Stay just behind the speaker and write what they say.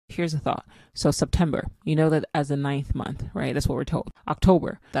Here's a thought. So September, you know that as the ninth month, right? That's what we're told.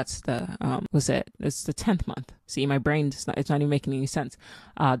 October, that's the what's it? It's the 10th month. See, my brain it's not even making any sense.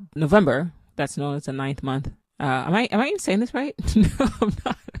 November, that's known as the ninth month. Am I even saying this right? No, I'm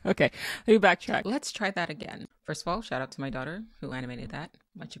not. Okay, let me backtrack. Let's try that again. First of all, shout out to my daughter who animated that.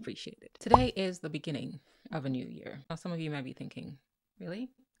 Much appreciated. Today is the beginning of a new year. Now, some of you might be thinking, really?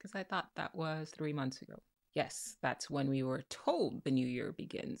 Because I thought that was 3 months ago. Yes, that's when we were told the new year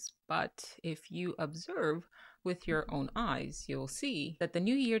begins. But if you observe with your own eyes, you'll see that the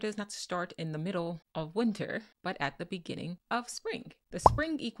new year does not start in the middle of winter, but at the beginning of spring. The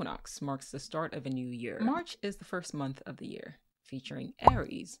spring equinox marks the start of a new year. March is the first month of the year, featuring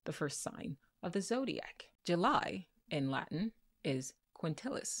Aries, the first sign of the zodiac. July, in Latin, is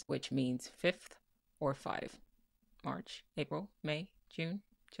quintilis, which means fifth or five. March, April, May, June,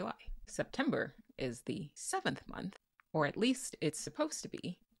 July. September is the seventh month, or at least it's supposed to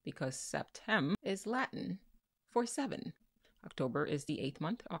be, because septem is Latin for seven. October is the eighth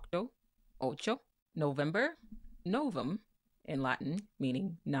month, octo, ocho. November, novum in Latin,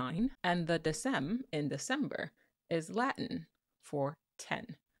 meaning 9. And the decem in December is Latin for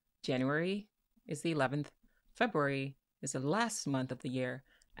 10. January is the 11th. February is the last month of the year.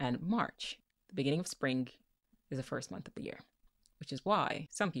 And March, the beginning of spring, is the first month of the year, which is why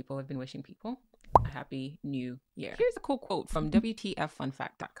some people have been wishing people a happy new year. Here's a cool quote from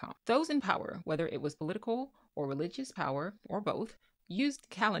WTFfunfact.com. Those in power, whether it was political or religious power or both, used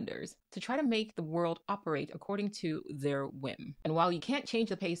calendars to try to make the world operate according to their whim. And while you can't change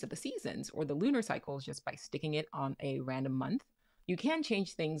the pace of the seasons or the lunar cycles just by sticking it on a random month, you can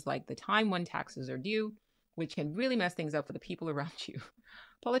change things like the time when taxes are due, which can really mess things up for the people around you.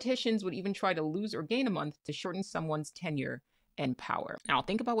 Politicians would even try to lose or gain a month to shorten someone's tenure and power. Now,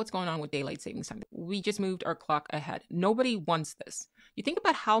 think about what's going on with daylight savings time. We just moved our clock ahead. Nobody wants this. You think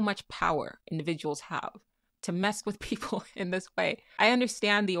about how much power individuals have to mess with people in this way. I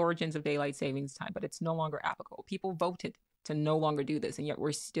understand the origins of daylight savings time, but it's no longer applicable. People voted to no longer do this, and yet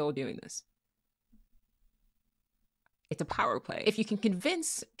we're still doing this. It's a power play. If you can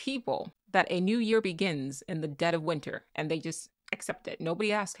convince people that a new year begins in the dead of winter and they just accept it,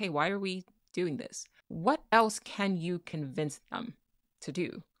 nobody asks, hey, why are we doing this? What else can you convince them to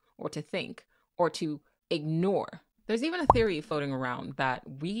do or to think or to ignore? There's even a theory floating around that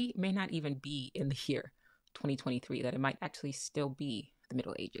we may not even be in the year 2023, that it might actually still be the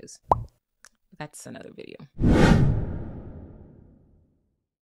Middle Ages. That's another video.